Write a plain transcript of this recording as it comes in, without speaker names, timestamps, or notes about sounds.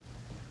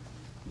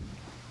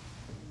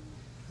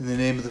In the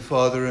name of the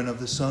Father, and of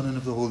the Son, and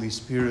of the Holy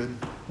Spirit,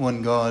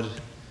 one God.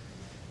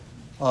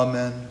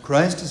 Amen.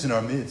 Christ is in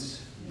our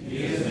midst. He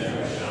is in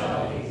our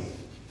shouting.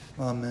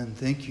 Amen.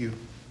 Thank you.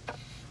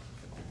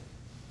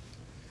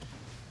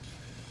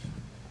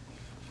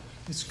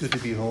 It's good to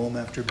be home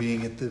after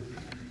being at the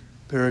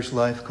Parish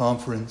Life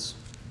Conference.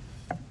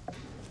 I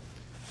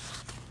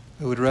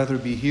would rather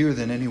be here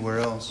than anywhere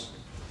else.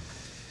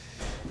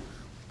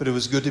 But it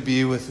was good to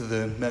be with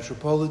the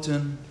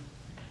Metropolitan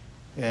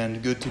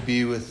and good to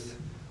be with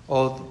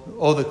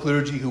all the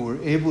clergy who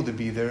were able to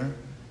be there.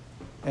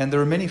 And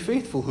there are many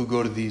faithful who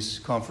go to these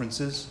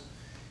conferences.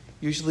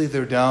 Usually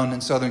they're down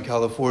in Southern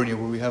California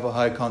where we have a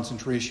high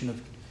concentration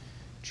of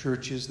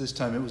churches. This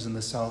time it was in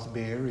the South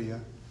Bay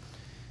Area.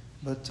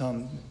 But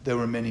there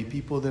were many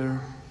people there.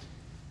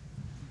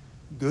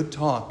 Good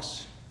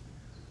talks.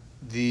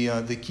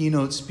 The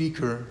keynote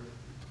speaker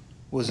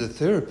was a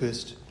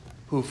therapist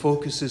who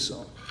focuses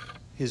on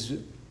his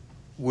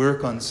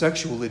work on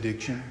sexual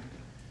addiction.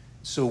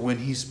 So when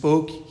he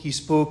spoke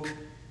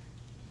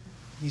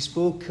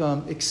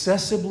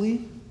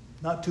accessibly,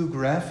 not too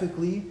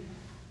graphically,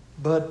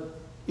 but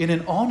in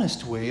an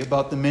honest way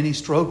about the many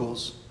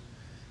struggles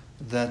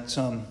that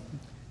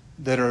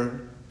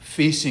are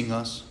facing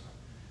us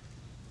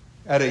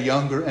at a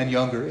younger and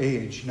younger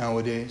age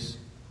nowadays.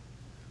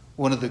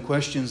 One of the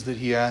questions that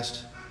he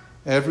asked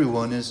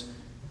everyone is,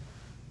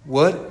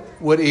 what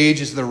age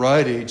is the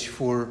right age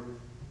for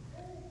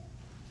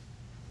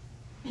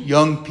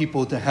young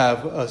people to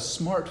have a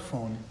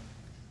smartphone?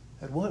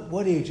 At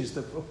what age is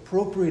the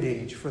appropriate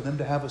age for them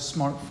to have a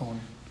smartphone?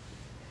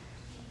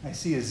 I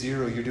see a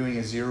zero. You're doing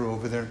a zero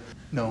over there.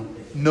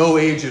 No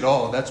age at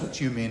all. That's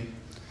what you mean.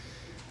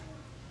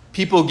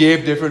 People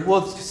gave different,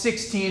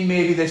 16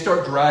 maybe, they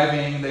start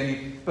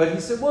driving. But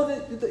he said,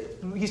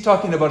 he's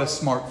talking about a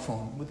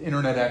smartphone with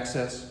internet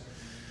access.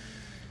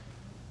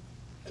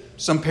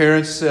 Some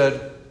parents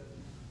said,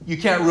 you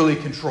can't really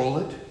control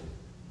it,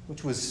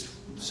 which was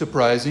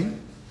surprising.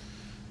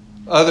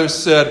 Others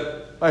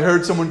said, I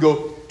heard someone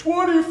go,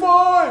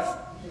 25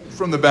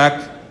 from the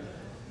back.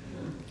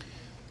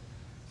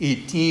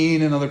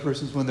 18, and other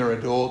persons when they're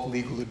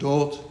legal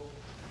adult.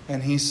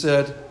 And he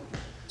said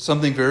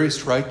something very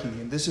striking.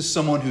 And this is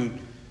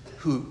someone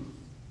who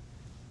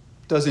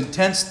does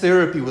intense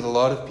therapy with a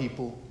lot of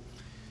people.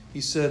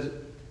 He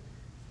said,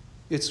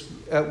 it's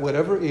at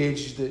whatever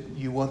age that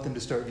you want them to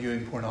start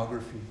viewing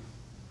pornography.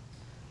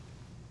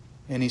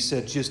 And he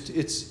said,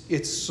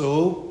 it's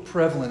so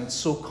prevalent, it's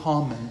so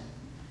common,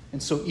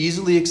 and so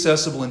easily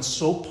accessible and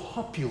so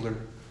popular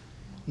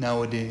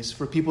nowadays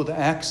for people to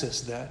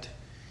access that.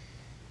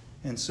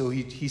 And so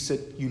he said,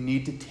 you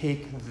need to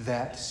take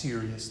that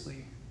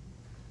seriously.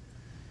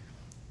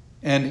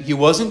 And he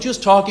wasn't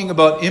just talking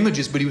about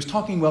images, but he was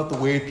talking about the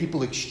way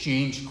people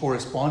exchange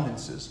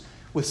correspondences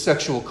with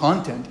sexual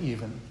content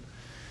even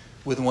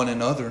with one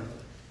another.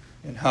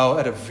 And how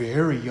at a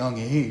very young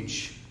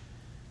age,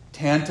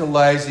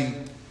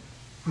 tantalizing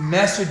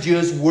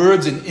messages,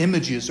 words, and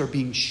images are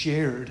being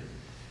shared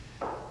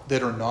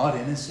that are not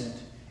innocent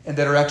and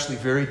that are actually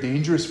very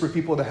dangerous for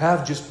people to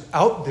have just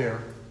out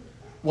there.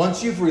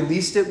 Once you've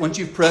released it, once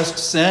you've pressed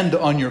send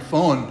on your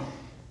phone,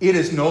 it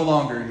is no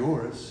longer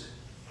yours.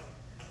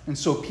 And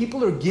so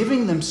people are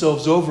giving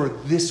themselves over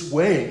this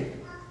way.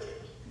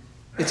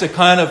 It's a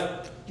kind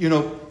of,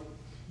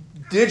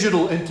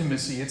 digital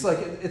intimacy. It's like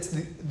it's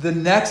the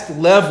next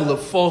level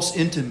of false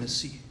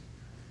intimacy.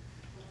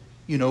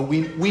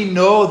 We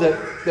know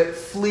that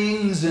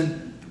flings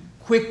and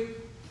quick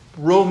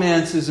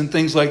romances and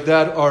things like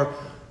that are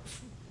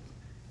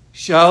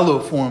shallow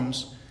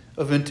forms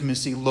of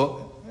intimacy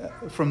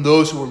from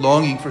those who are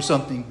longing for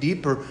something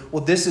deeper.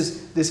 Well, this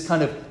is this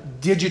kind of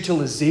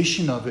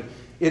digitalization of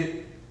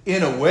it.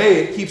 In a way,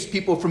 it keeps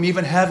people from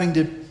even having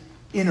to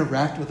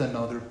interact with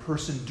another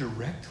person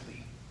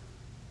directly.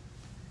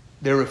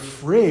 They're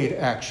afraid,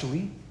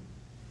 actually,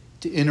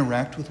 to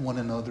interact with one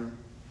another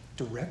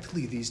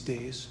directly these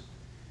days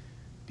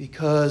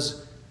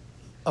because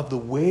of the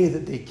way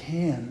that they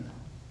can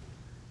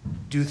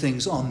do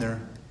things on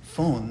their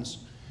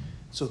phones.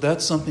 So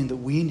that's something that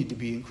we need to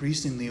be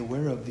increasingly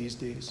aware of these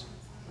days.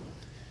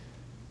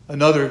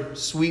 Another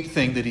sweet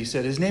thing that he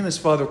said, his name is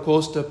Father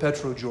Costa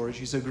Petrogeorge.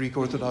 He's a Greek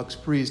Orthodox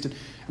priest. And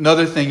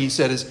another thing he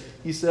said,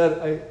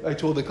 I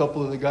told a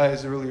couple of the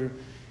guys earlier,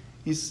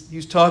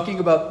 he's talking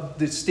about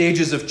the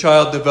stages of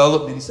child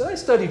development. He said, I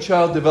studied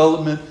child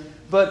development,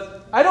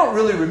 but I don't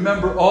really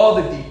remember all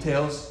the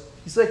details.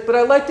 He's like, but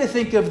I like to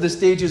think of the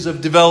stages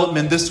of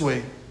development this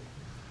way.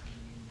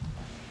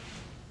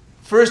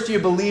 First, you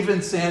believe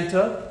in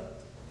Santa.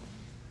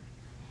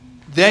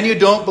 Then you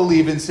don't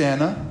believe in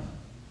Santa.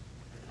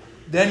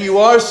 Then you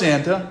are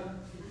Santa.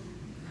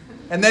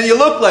 And then you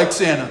look like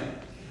Santa.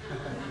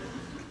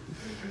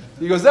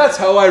 He goes, that's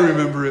how I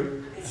remember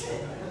it.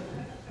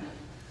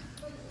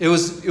 It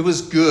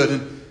was good.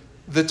 And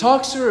the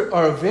talks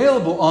are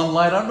available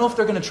online. I don't know if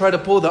they're going to try to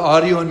pull the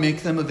audio and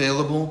make them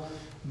available.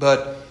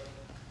 But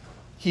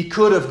he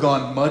could have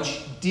gone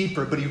much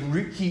deeper. But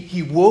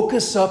he woke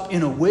us up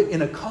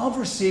in a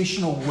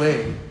conversational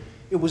way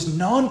it was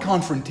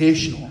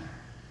non-confrontational.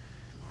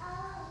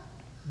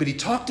 But he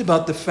talked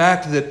about the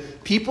fact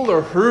that people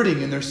are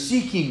hurting and they're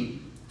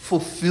seeking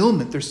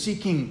fulfillment. They're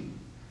seeking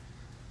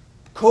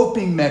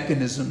coping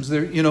mechanisms.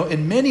 They're,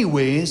 in many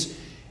ways,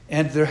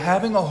 and they're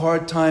having a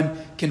hard time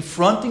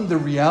confronting the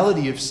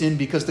reality of sin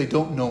because they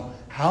don't know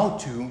how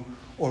to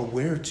or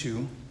where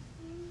to.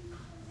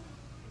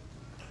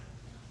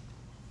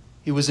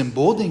 He was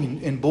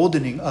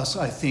emboldening us,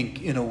 I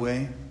think, in a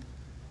way,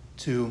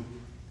 to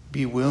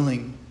be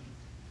willing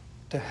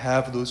to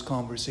have those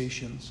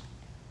conversations.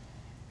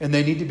 And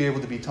they need to be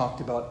able to be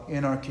talked about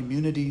in our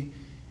community,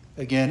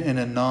 again, in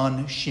a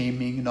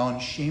non-shaming,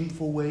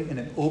 non-shameful way, in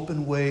an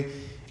open way,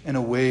 in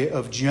a way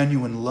of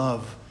genuine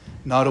love,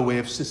 not a way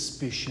of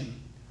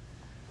suspicion.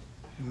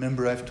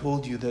 Remember, I've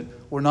told you that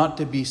we're not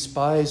to be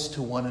spies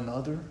to one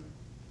another.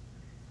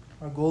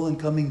 Our goal in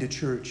coming to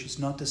church is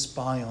not to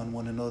spy on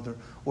one another.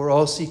 We're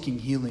all seeking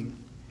healing.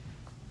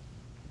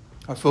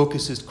 Our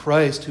focus is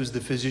Christ, who's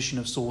the physician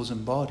of souls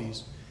and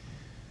bodies.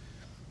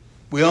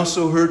 We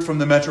also heard from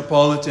the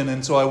Metropolitan,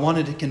 and so I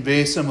wanted to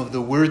convey some of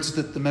the words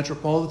that the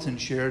Metropolitan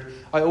shared.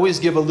 I always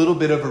give a little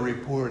bit of a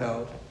report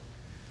out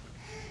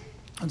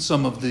on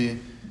some of the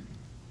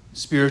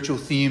spiritual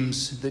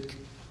themes that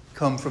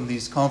come from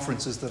these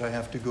conferences that I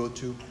have to go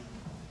to.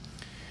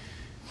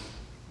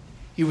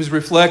 He was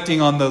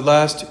reflecting on the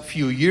last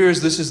few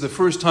years. This is the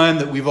first time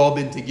that we've all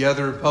been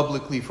together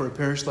publicly for a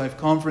Parish Life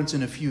conference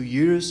in a few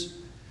years.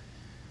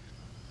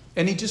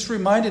 And he just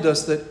reminded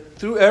us that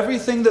through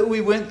everything that we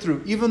went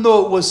through, even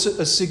though it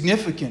was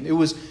significant,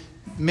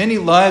 many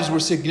lives were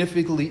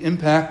significantly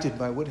impacted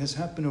by what has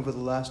happened over the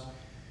last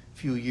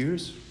few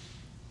years.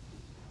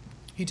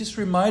 He just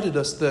reminded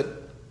us that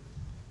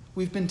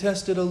we've been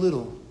tested a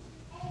little.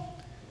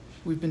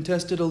 We've been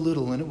tested a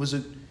little, and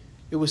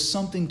it was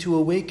something to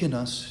awaken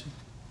us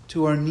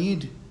to our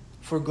need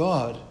for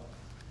God.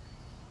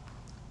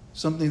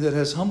 Something that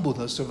has humbled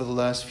us over the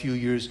last few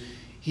years.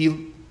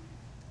 He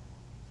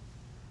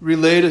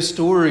relayed a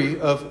story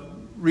of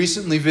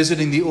recently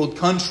visiting the old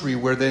country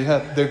where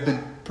they've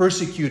been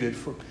persecuted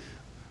for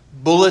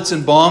bullets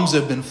and bombs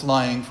have been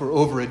flying for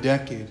over a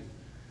decade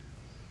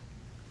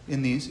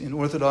in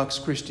Orthodox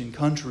Christian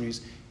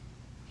countries.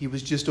 He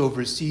was just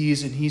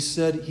overseas, and he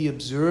said he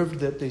observed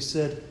that they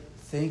said,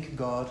 "Thank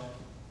God,"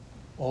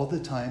 all the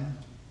time.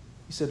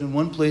 He said in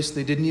one place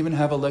they didn't even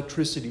have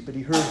electricity, but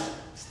he heard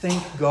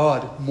 "Thank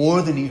God"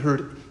 more than he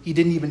heard. He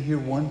didn't even hear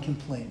one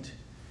complaint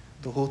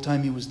the whole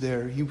time he was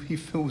there. He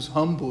was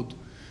humbled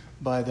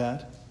by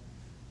that.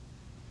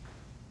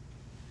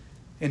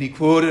 And he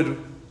quoted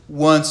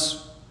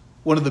once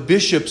one of the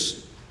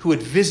bishops who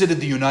had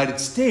visited the United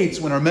States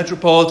when our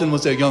Metropolitan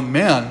was a young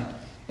man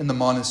in the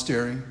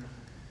monastery.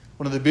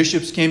 One of the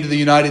bishops came to the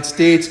United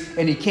States,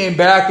 and he came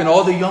back, and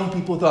all the young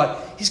people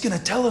thought, he's going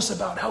to tell us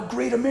about how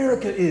great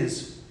America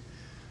is.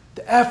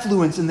 The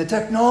affluence and the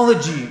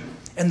technology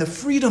and the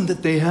freedom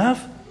that they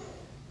have.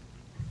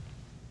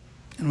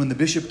 And when the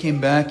bishop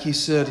came back, he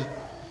said,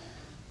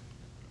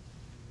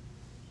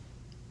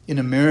 in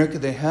America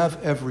they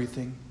have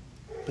everything,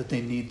 but they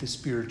need the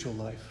spiritual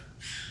life.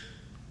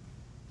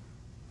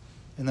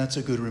 And that's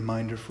a good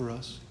reminder for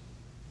us.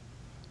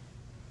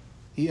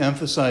 He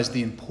emphasized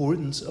the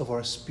importance of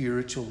our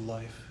spiritual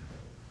life.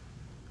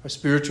 Our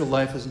spiritual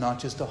life is not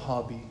just a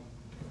hobby.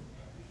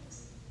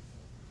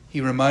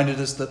 He reminded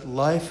us that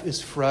life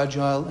is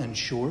fragile and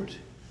short.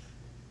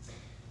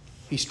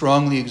 He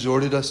strongly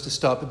exhorted us to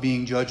stop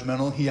being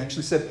judgmental. He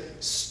actually said,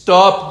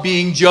 stop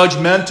being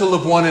judgmental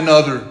of one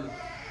another.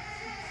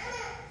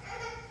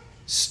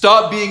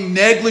 Stop being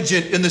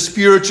negligent in the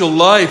spiritual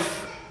life.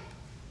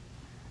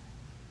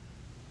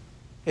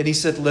 And he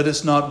said, let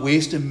us not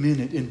waste a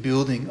minute in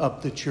building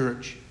up the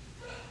church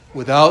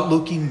without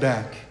looking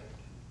back.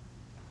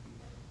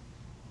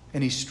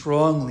 And he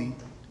strongly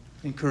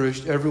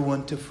encouraged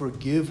everyone to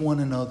forgive one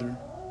another.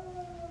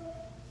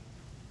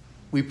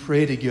 We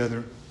pray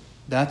together.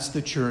 That's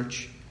the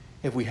church.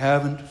 If we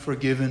haven't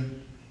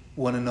forgiven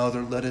one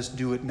another, let us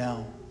do it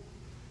now.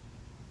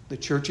 The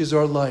church is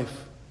our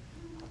life.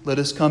 Let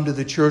us come to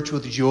the church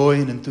with joy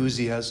and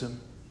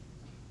enthusiasm.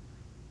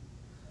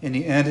 And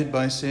he ended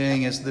by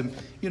saying,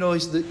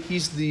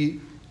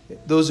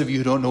 those of you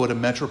who don't know what a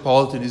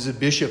metropolitan is, a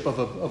bishop of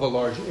a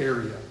large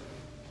area.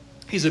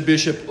 He's a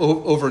bishop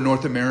over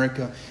North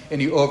America,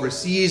 and he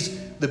oversees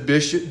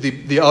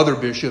the other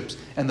bishops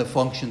and the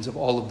functions of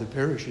all of the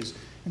parishes.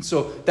 And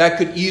so that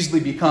could easily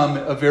become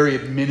a very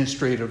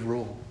administrative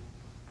role.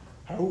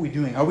 How are we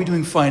doing? How are we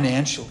doing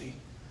financially?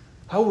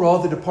 How are all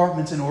the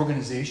departments and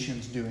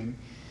organizations doing?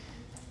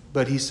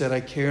 But he said,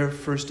 I care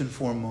first and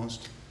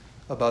foremost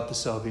about the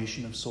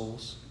salvation of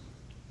souls.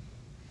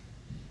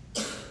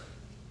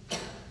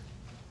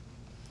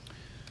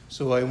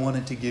 So I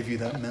wanted to give you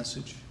that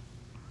message.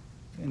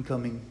 And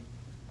coming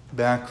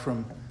back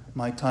from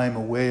my time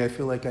away, I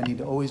feel like I need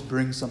to always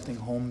bring something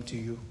home to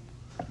you.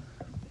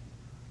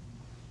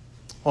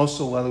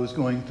 Also, while I was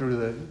going through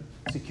the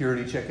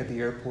security check at the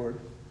airport,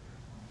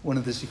 one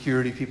of the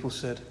security people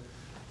said,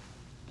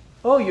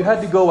 "Oh, you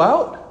had to go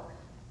out?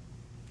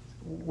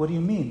 what do you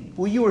mean?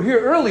 Well, you were here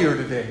earlier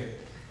today.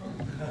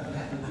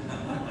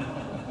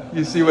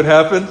 You see what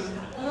happened?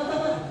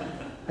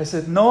 I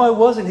said, no, I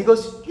wasn't. He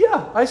goes,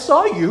 yeah, I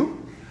saw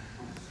you.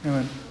 I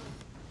went,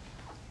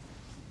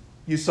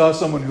 you saw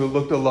someone who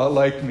looked a lot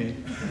like me.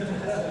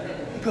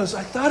 He goes,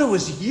 I thought it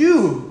was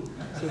you.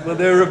 I said, well,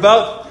 there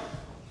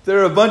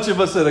are a bunch of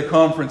us at a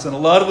conference, and a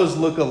lot of us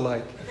look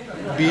alike.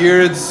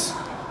 Beards,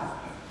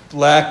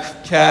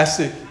 black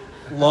cassock,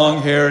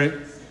 long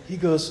hair. He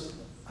goes,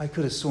 I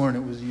could have sworn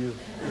it was you.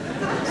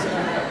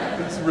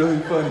 It's really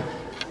funny.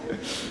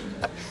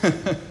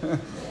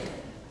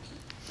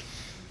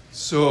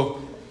 So,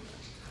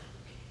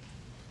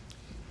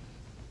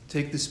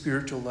 take the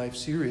spiritual life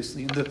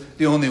seriously. And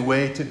the only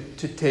way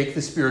to take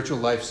the spiritual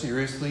life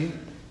seriously,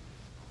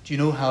 do you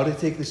know how to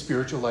take the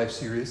spiritual life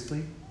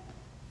seriously?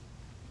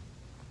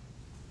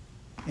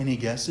 Any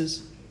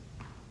guesses?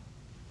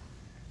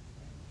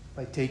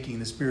 By taking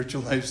the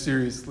spiritual life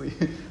seriously.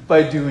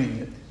 By doing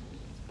it.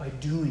 By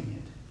doing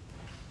it.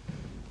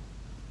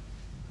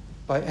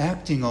 By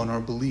acting on our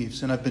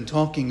beliefs. And I've been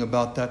talking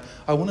about that.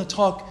 I want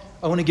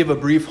to give a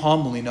brief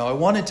homily now. I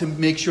wanted to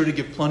make sure to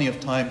give plenty of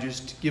time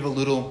just to give a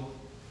little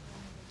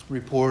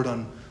report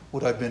on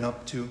what I've been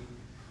up to.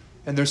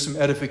 And there's some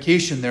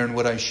edification there in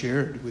what I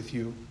shared with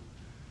you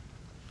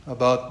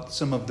about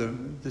some of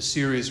the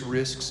serious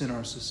risks in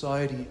our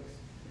society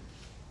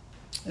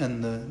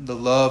and the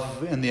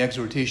love and the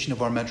exhortation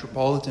of our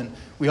metropolitan.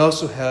 We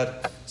also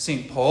had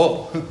St.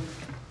 Paul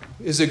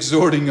is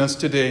exhorting us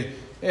today.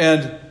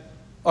 And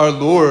our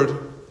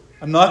Lord,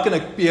 I'm not going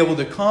to be able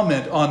to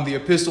comment on the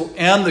epistle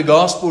and the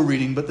gospel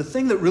reading, but the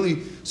thing that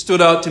really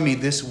stood out to me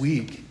this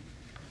week,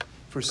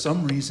 for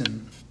some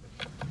reason,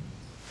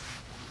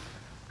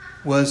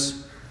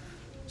 was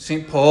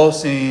St. Paul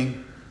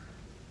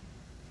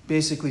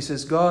basically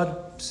says,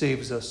 God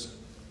saves us,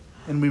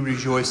 and we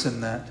rejoice in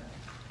that.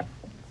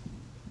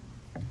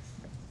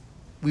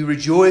 We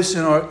rejoice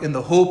in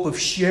the hope of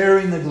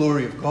sharing the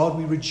glory of God.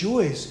 We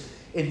rejoice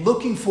in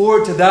looking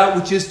forward to that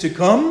which is to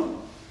come.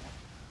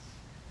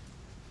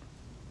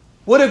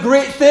 What a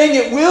great thing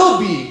it will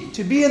be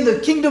to be in the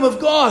kingdom of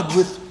God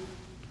with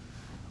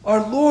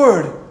our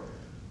Lord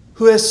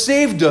who has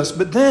saved us.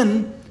 But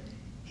then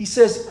he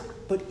says,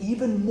 but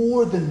even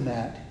more than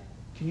that,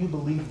 can you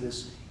believe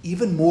this?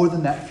 Even more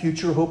than that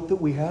future hope that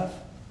we have,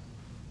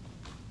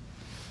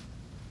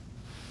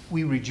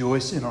 we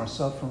rejoice in our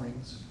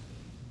sufferings,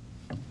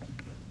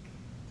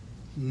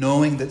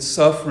 knowing that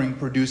suffering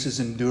produces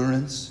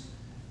endurance,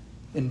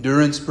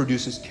 endurance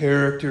produces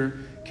character,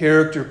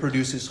 character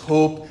produces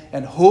hope,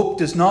 and hope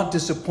does not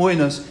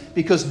disappoint us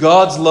because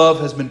God's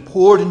love has been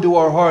poured into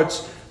our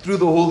hearts through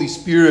the Holy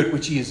Spirit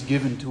which He has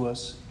given to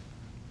us.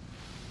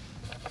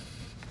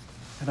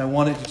 And I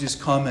wanted to just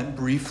comment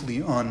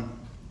briefly on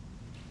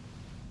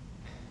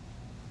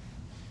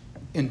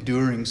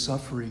enduring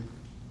suffering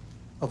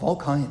of all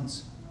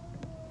kinds.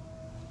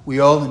 We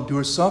all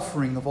endure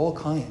suffering of all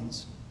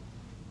kinds.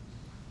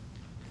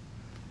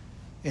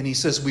 And he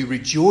says we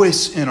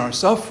rejoice in our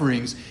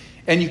sufferings.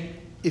 And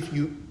if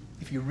you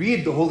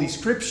read the Holy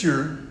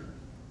Scripture,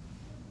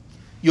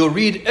 you'll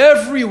read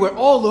everywhere,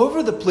 all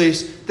over the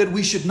place, that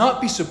we should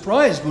not be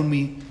surprised when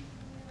we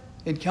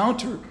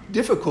encounter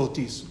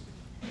difficulties.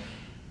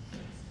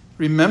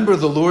 Remember,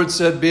 the Lord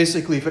said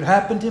basically, if it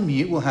happened to me,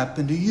 it will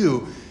happen to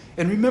you.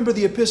 And remember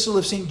the Epistle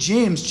of St.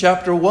 James,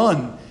 chapter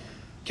 1.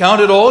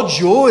 Count it all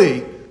joy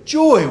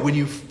when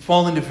you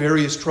fall into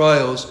various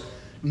trials,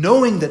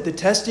 knowing that the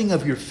testing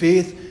of your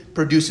faith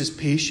produces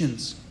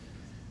patience.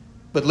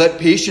 But let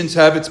patience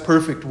have its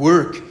perfect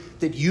work,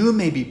 that you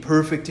may be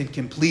perfect and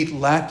complete,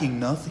 lacking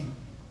nothing.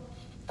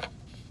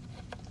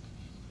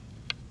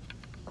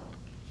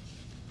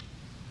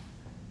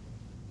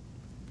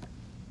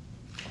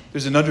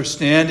 There's an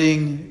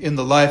understanding in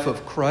the life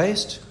of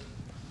Christ,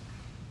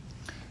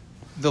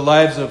 the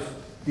lives of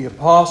the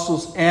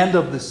apostles and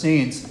of the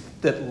saints,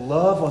 that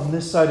love on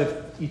this side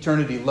of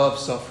eternity, love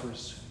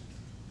suffers.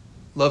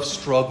 Love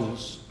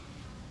struggles.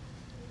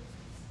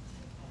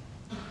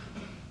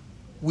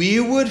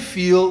 We would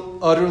feel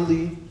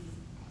utterly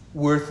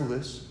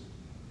worthless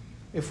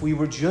if we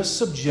were just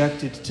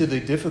subjected to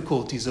the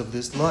difficulties of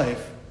this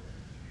life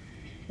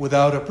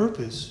without a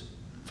purpose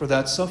for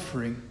that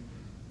suffering.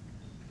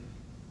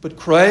 But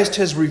Christ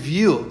has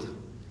revealed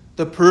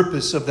the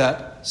purpose of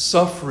that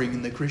suffering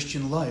in the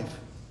Christian life.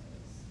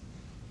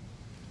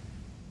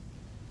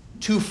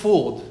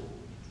 Twofold: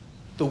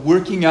 the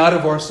working out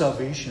of our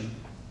salvation,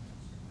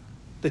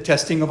 the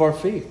testing of our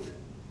faith,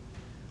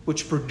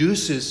 which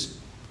produces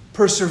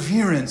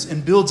perseverance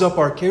and builds up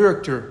our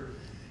character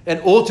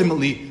and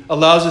ultimately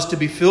allows us to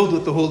be filled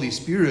with the Holy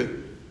Spirit.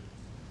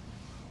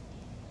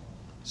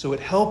 So it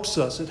helps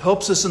us. It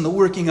helps us in the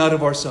working out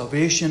of our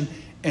salvation,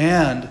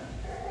 and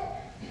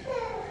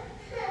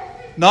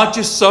not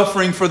just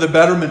suffering for the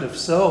betterment of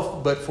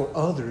self, but for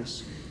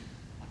others.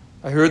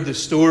 I heard the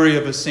story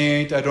of a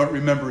saint, I don't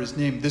remember his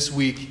name, this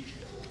week.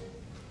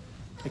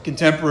 A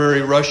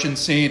contemporary Russian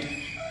saint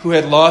who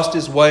had lost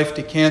his wife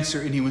to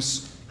cancer, and he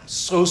was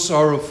so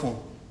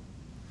sorrowful.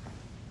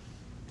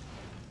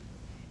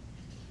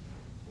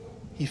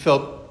 He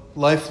felt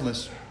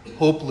lifeless,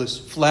 hopeless,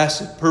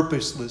 flaccid,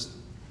 purposeless.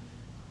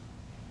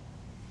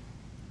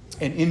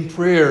 And in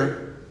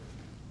prayer,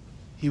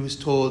 he was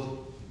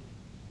told,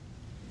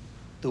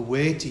 the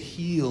way to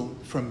heal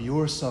from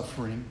your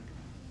suffering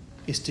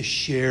is to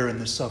share in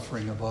the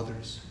suffering of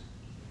others.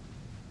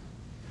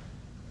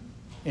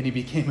 And he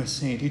became a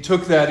saint. He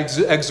took that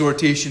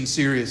exhortation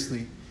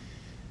seriously.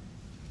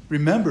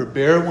 Remember,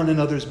 bear one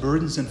another's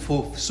burdens and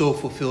so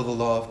fulfill the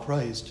law of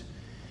Christ.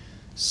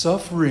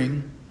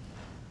 Suffering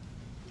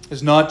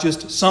is not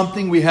just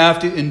something we have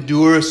to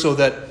endure so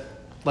that,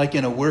 like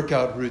in a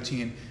workout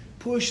routine,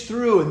 push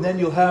through and then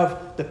you'll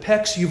have the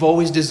pecs you've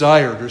always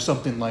desired or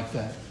something like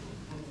that.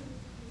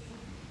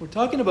 We're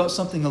talking about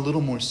something a little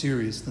more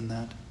serious than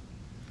that.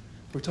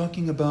 We're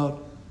talking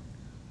about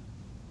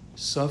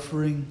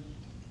suffering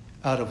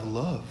out of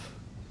love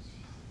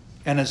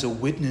and as a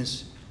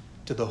witness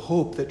to the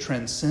hope that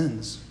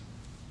transcends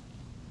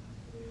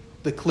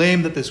the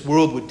claim that this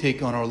world would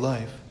take on our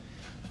life.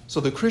 So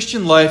the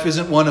Christian life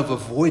isn't one of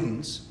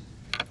avoidance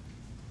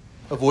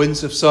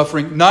of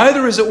suffering.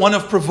 Neither is it one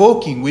of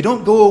provoking. We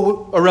don't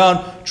go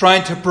around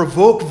trying to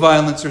provoke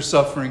violence or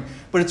suffering,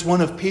 but it's one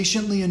of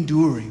patiently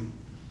enduring.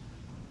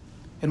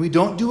 And we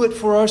don't do it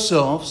for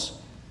ourselves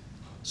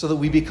so that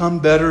we become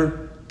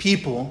better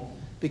people,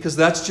 because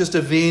that's just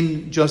a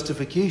vain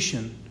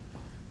justification.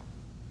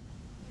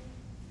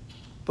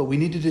 But we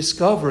need to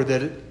discover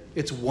that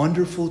it's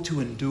wonderful to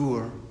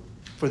endure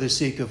for the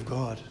sake of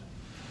God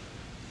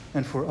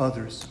and for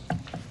others.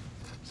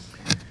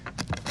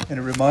 And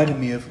it reminded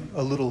me of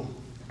a little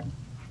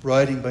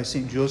writing by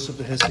St. Joseph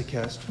the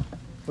Hesychast,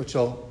 which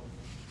I'll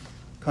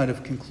kind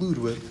of conclude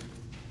with.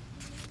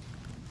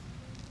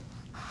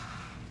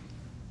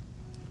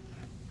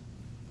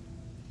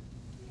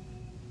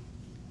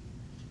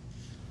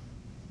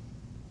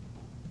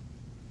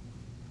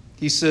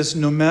 He says,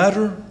 no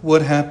matter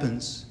what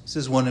happens, this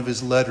is one of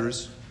his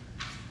letters,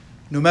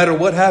 no matter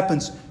what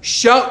happens,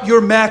 shout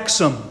your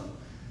maxim,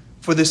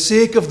 for the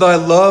sake of thy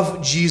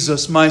love,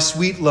 Jesus, my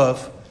sweet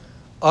love,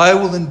 I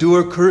will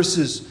endure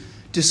curses,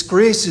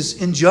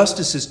 disgraces,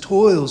 injustices,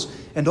 toils,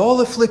 and all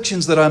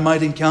afflictions that I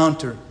might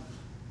encounter.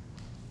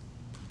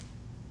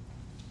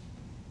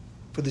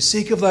 For the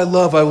sake of thy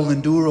love, I will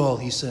endure all,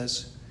 he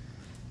says.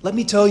 Let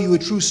me tell you a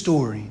true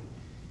story,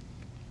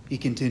 he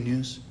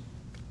continues.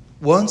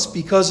 Once,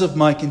 because of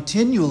my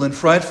continual and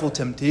frightful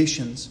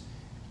temptations,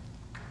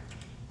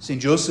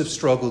 St. Joseph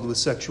struggled with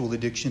sexual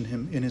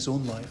addiction in his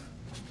own life.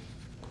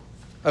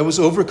 I was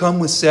overcome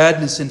with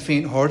sadness and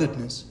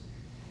faint-heartedness,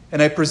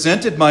 and I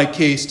presented my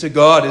case to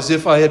God as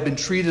if I had been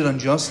treated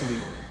unjustly.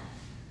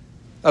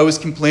 I was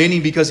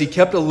complaining because he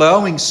kept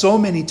allowing so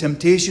many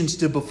temptations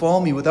to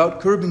befall me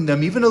without curbing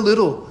them, even a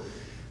little,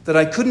 that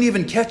I couldn't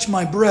even catch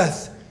my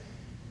breath.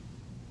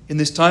 In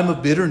this time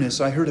of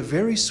bitterness, I heard a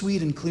very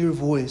sweet and clear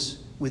voice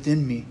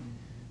within me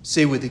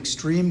say with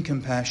extreme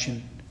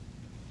compassion,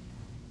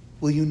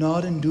 will you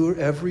not endure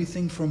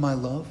everything for my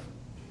love?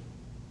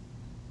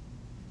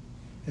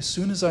 As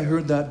soon as I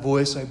heard that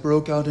voice, I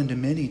broke out into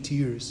many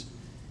tears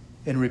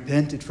and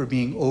repented for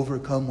being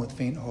overcome with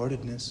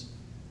faint-heartedness.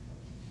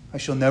 I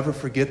shall never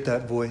forget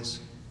that voice,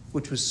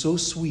 which was so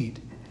sweet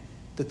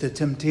that the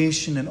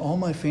temptation and all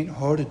my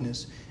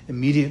faint-heartedness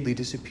immediately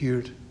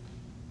disappeared.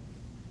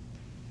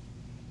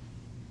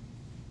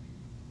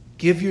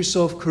 Give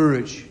yourself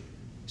courage,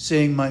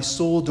 saying, my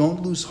soul,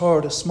 don't lose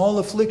heart. A small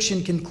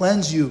affliction can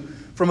cleanse you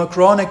from a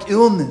chronic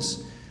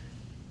illness.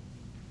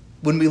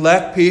 When we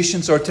lack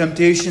patience, our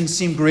temptations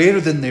seem greater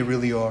than they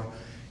really are.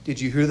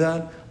 Did you hear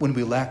that? When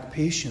we lack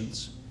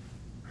patience,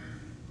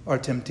 our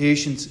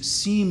temptations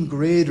seem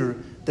greater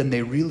than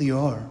they really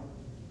are.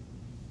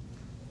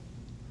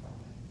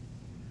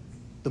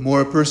 The more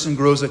a person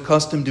grows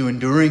accustomed to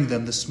enduring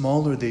them, the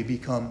smaller they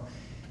become,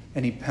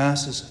 and he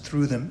passes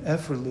through them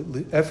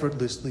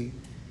effortlessly.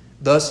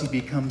 Thus he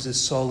becomes as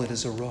solid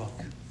as a rock.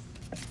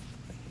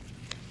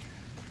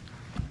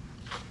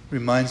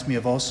 Reminds me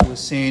of also a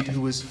saint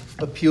who was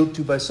appealed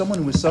to by someone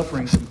who was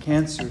suffering from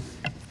cancer.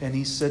 And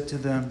he said to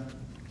them,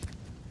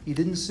 he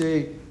didn't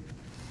say,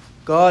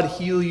 God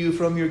heal you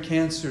from your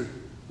cancer,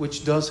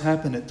 which does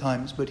happen at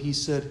times. But he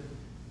said,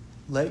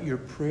 let your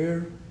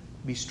prayer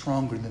be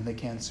stronger than the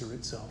cancer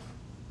itself.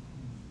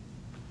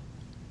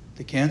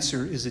 The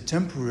cancer is a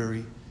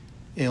temporary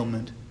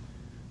ailment,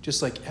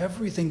 just like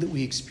everything that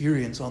we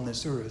experience on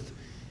this earth.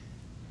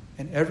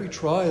 And every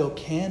trial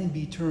can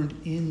be turned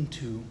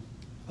into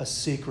a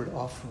sacred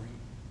offering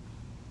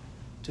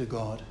to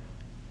God.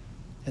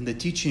 And the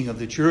teaching of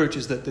the church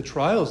is that the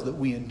trials that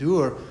we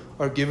endure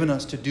are given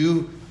us to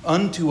do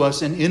unto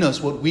us and in us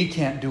what we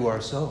can't do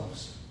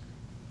ourselves,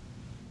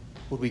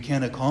 what we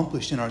can't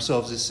accomplish in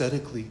ourselves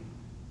ascetically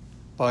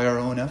by our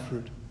own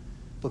effort,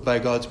 but by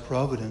God's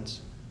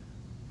providence.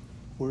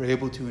 We're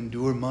able to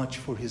endure much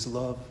for his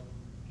love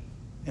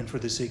and for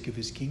the sake of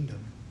his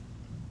kingdom.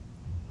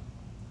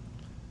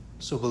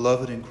 So,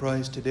 beloved in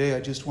Christ, today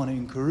I just want to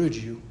encourage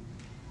you,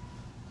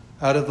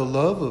 out of the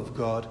love of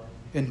God,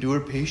 endure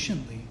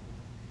patiently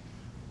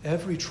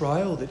every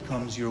trial that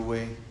comes your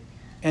way.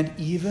 And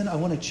even, I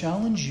want to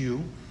challenge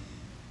you,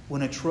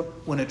 when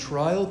a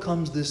trial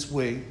comes this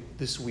way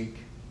this week,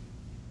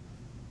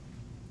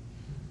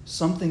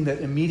 something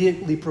that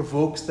immediately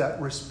provokes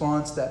that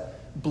response,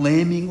 that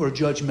blaming or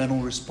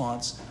judgmental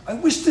response. I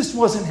wish this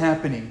wasn't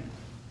happening.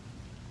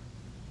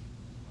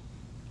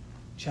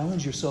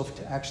 Challenge yourself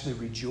to actually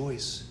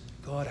rejoice.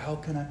 God,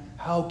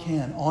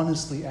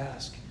 honestly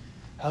ask,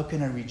 how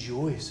can I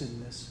rejoice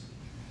in this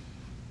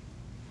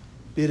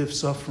bit of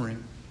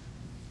suffering?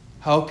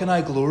 How can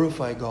I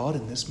glorify God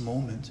in this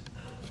moment?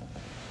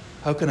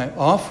 How can I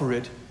offer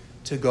it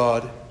to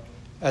God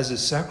as a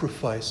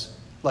sacrifice,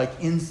 like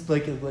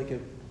a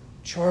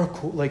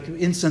charcoal, like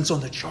incense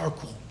on the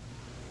charcoal?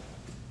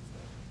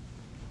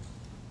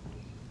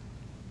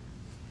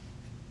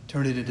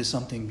 Turn it into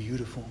something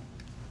beautiful.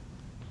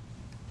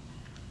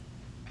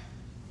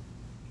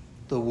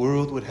 The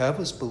world would have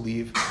us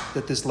believe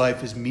that this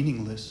life is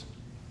meaningless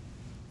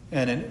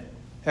and an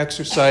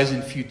exercise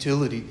in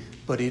futility,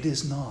 but it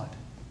is not.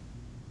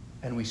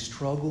 And we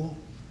struggle,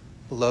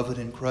 beloved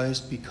in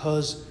Christ,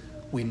 because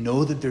we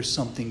know that there's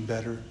something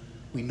better.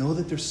 We know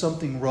that there's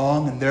something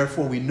wrong, and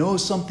therefore we know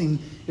something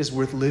is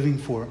worth living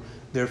for.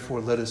 Therefore,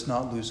 let us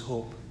not lose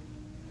hope.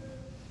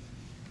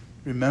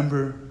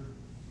 Remember,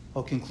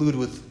 I'll conclude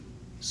with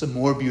some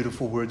more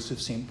beautiful words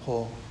of St.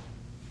 Paul.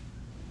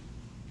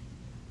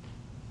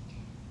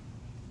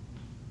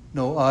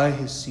 No eye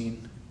has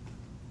seen,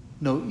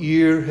 no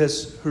ear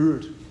has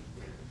heard,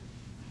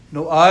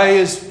 no eye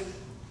has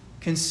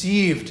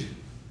conceived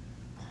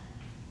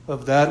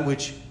of that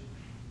which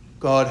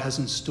God has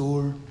in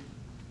store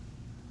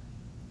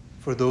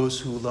for those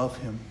who love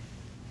him.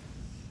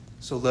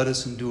 So let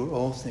us endure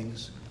all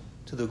things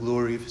to the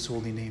glory of his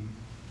holy name.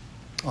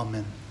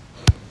 Amen.